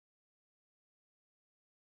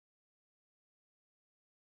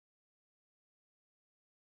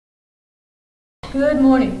Good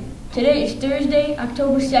morning. Today is Thursday,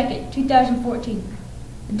 October 2nd, 2014.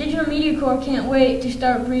 The Digital Media Corps can't wait to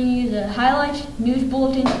start bringing you the highlights, news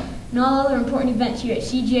bulletins, and all other important events here at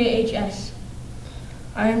CJHS.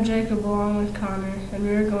 I am Jacob along with Connor, and we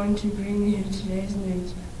are going to bring you today's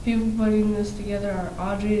news. People putting this together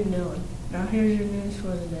are Audrey and Dylan. Now here's your news for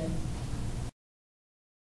the day.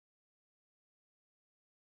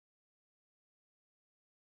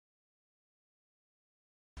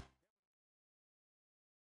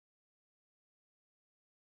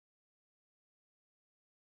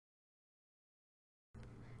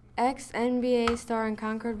 Ex-NBA star and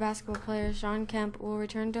Concord basketball player Shawn Kemp will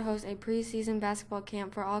return to host a preseason basketball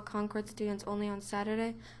camp for all Concord students only on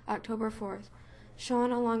Saturday, October 4th.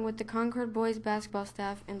 Shawn, along with the Concord boys basketball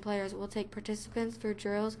staff and players, will take participants through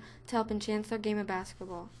drills to help enhance their game of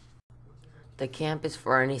basketball. The camp is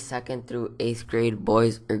for any 2nd through 8th grade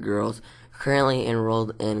boys or girls currently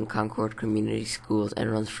enrolled in Concord Community Schools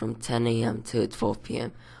and runs from 10 a.m. to 12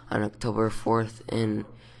 p.m. on October 4th in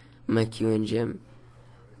McEwen Gym.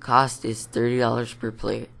 Cost is $30 per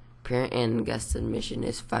player. Parent and guest admission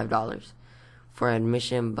is $5. For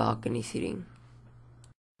admission, balcony seating.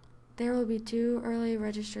 There will be 2 early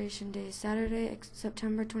registration days, Saturday,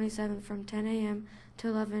 September 27th from 10 a.m. to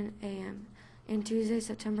 11 a.m. and Tuesday,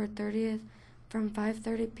 September 30th from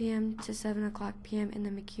 5:30 p.m. to 7 o'clock p.m. in the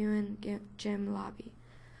McEwen Gym lobby.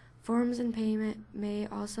 Forms and payment may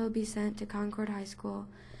also be sent to Concord High School.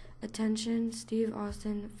 Attention, Steve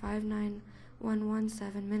Austin,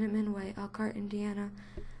 59117 Minuteman Way, Elkhart, Indiana,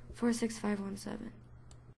 46517.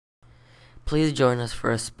 Please join us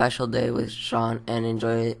for a special day with Shawn and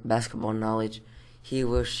enjoy basketball knowledge he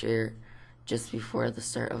will share just before the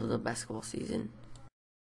start of the basketball season.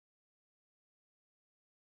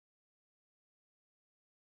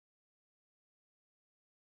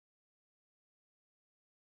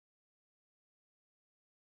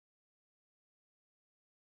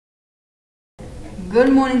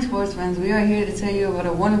 Good morning, sports fans. We are here to tell you about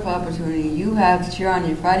a wonderful opportunity you have to cheer on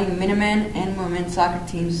your Fighting Minutemen and women's soccer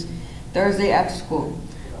teams Thursday after school.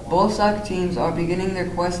 Both soccer teams are beginning their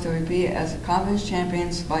quest to repeat as conference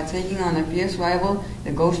champions by taking on their fierce rival,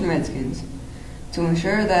 the Goshen Redskins. To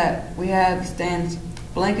ensure that we have stands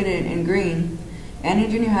blanketed in green, any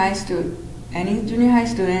junior high student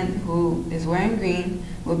who is wearing green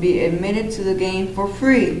will be admitted to the game for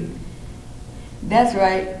free. That's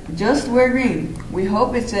right, just wear green. We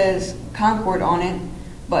hope it says Concord on it,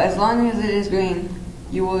 but as long as it is green,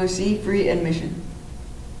 you will receive free admission.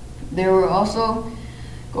 There were also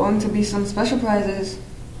going to be some special prize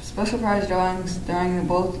drawings during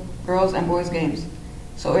both girls and boys games.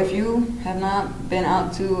 So if you have not been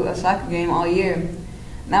out to a soccer game all year,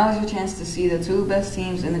 now is your chance to see the 2 best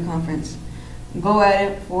teams in the conference go at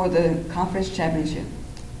it for the conference championship.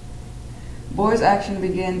 Boys action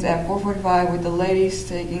begins at 4:45 with the ladies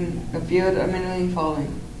taking the field immediately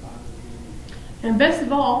following. And best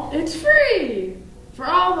of all, it's free for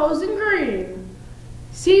all those in green.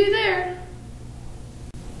 See you there.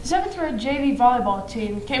 The 7th grade JV volleyball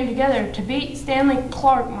team came together to beat Stanley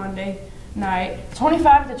Clark Monday night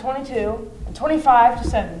 25-22 and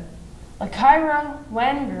 25-7. Lakira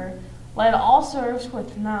Langer led all serves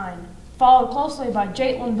with 9, followed closely by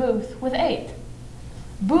Jaitlin Booth with 8.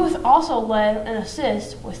 Booth also led an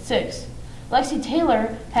assist with 6. Lexi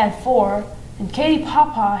Taylor had 4, and Katie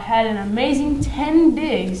Papa had an amazing 10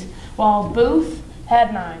 digs, while Booth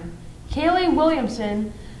had 9. Kaylee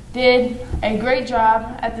Williamson did a great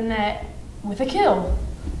job at the net with a kill.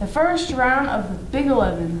 The first round of the Big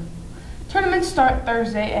 11. Tournaments start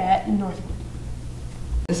Thursday at Northwood.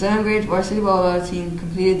 The 7th grade varsity volleyball team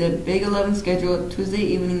completed the Big 11 schedule Tuesday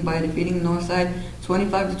evening by defeating Northside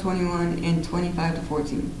 25-21 and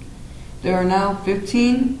 25-14. There are now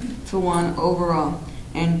 15-1 overall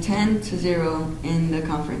and 10-0 in the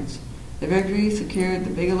conference. The victory secured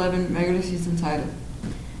the Big 11 regular season title.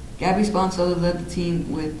 Gabby Sponsor led the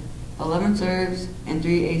team with 11 serves and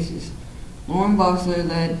 3 aces. Lauren Bossler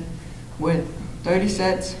led with 30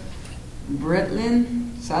 sets.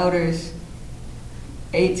 Bretlin Souders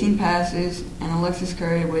 18 passes, and Alexis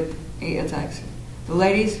Curry with 8 attacks. The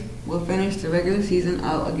ladies will finish the regular season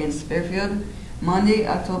out against Fairfield Monday,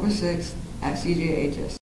 October 6th at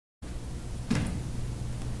CJHS.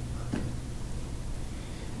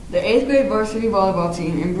 The 8th grade varsity volleyball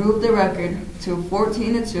team improved the record to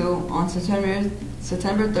 14-2 on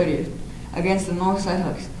September 30th against the Northside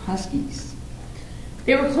Huskies.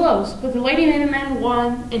 They were close, but the Lady Minutemen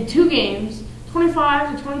won in 2 games,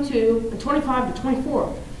 25-22 and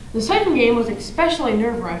 25-24. The second game was especially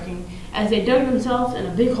nerve-wracking as they dug themselves in a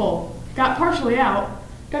big hole, got partially out,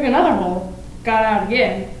 dug another hole, got out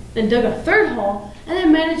again, then dug a third hole, and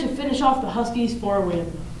then managed to finish off the Huskies for a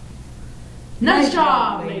win. Nice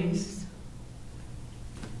job, ladies.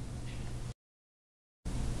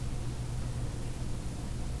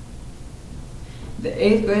 The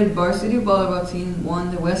 8th grade varsity volleyball team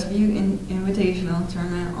won the Westview Invitational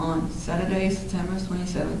Tournament on Saturday, September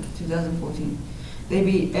 27, 2014. They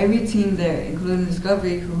beat every team there, including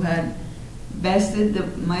Discovery, who had bested the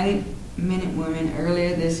Mighty Minutewomen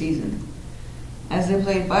earlier this season. As they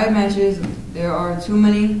played 5 matches, there are too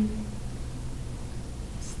many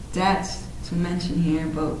stats to mention here,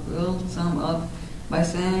 but we'll sum up by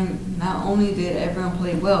saying not only did everyone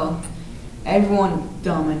play well, everyone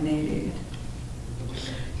dominated.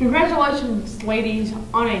 Congratulations, ladies,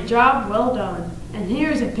 on a job well done. And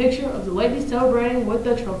here's a picture of the ladies celebrating with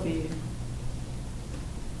the trophy.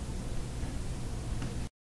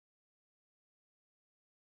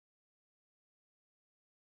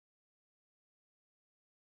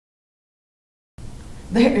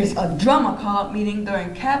 There is a drama call-up meeting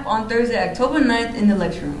during CAP on Thursday, October 9th in the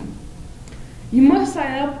lecture room. You must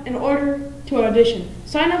sign up in order to audition.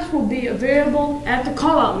 Sign-ups will be available at the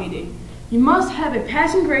call-out meeting. You must have a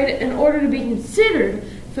passing grade in order to be considered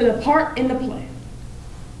for the part in the play.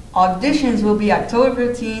 Auditions will be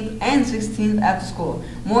October 15th and 16th after school.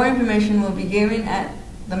 More information will be given at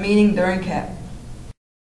the meeting during CAP.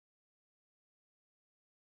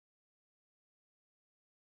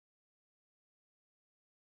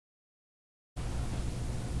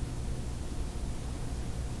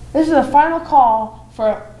 This is the final call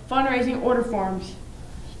for fundraising order forms.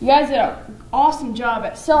 You guys did an awesome job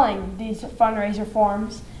at selling these fundraiser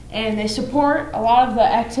forms, and they support a lot of the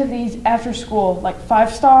activities after school, like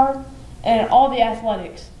 5-Star and all the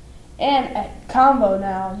athletics. And at Combo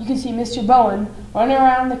now, you can see Mr. Bowen running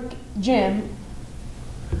around the gym,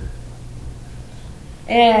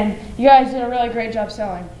 and you guys did a really great job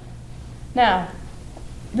selling. Now,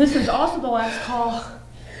 this is also the last call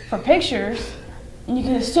for pictures, and you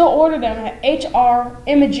can still order them at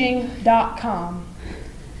hrimaging.com.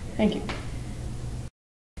 Thank you.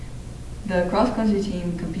 The cross-country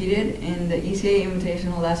team competed in the ECA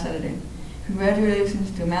Invitational last Saturday.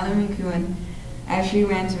 Congratulations to Mallory McEwen as she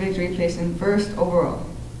ran to victory, placing 1st overall.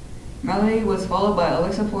 Mallory was followed by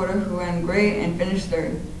Alexa Porter, who ran great and finished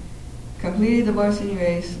 3rd. Completing the varsity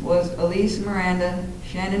race was Elise Miranda,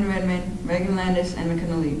 Shannon Redmond, Reagan Landis, and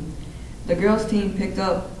McKenna Lee. The girls' team picked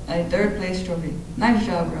up a 3rd place trophy. Nice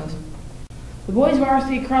job, girls. The boys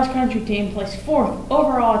varsity cross-country team placed 4th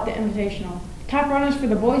overall at the Invitational. Top runners for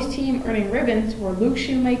the boys team earning ribbons were Luke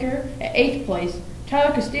Shoemaker at 8th place,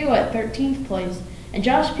 Tyler Castillo at 13th place, and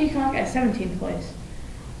Josh Peacock at 17th place.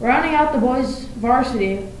 Rounding out the boys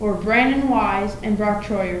varsity were Brandon Wise and Brock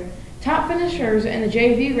Troyer. Top finishers in the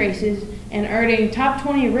JV races and earning top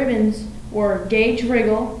 20 ribbons were Gage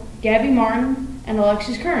Riggle, Gabby Martin, and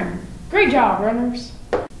Alexis Kern. Great job, runners!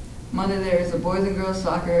 Monday there is a boys and girls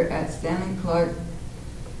soccer at Stanley Clark,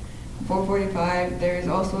 4:45. There is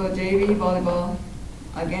also a JV volleyball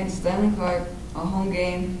against Stanley Clark, a home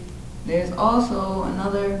game. There's also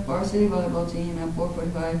another varsity volleyball team at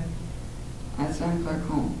 4:45 at Stanley Clark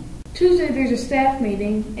home. Tuesday there's a staff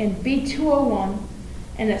meeting in B201,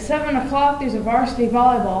 and at 7 o'clock there's a varsity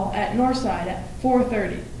volleyball at Northside at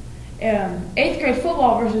 4:30. 8th grade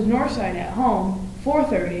football versus Northside at home,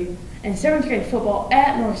 4:30. And 7th grade football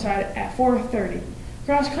at Northside at 4:30.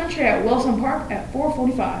 Cross country at Wilson Park at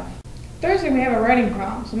 4:45. Thursday we have a writing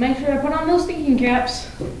prom, so make sure to put on those thinking caps.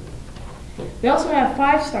 We also have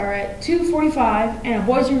 5-Star at 2:45 and a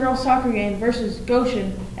boys and girls soccer game versus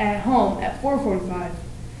Goshen at home at 4:45.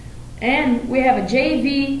 And we have a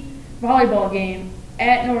JV volleyball game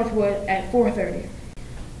at Northwood at 4:30.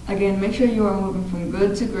 Again, make sure you are moving from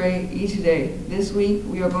good to great each day. This week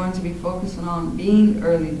we are going to be focusing on being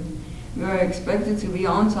early. We are expected to be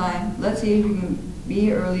on time. Let's see if we can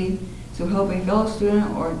be early to help a fellow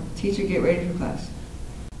student or teacher get ready for class.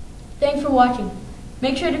 Thanks for watching.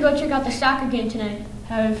 Make sure to go check out the soccer game tonight.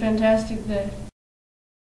 Have a fantastic day.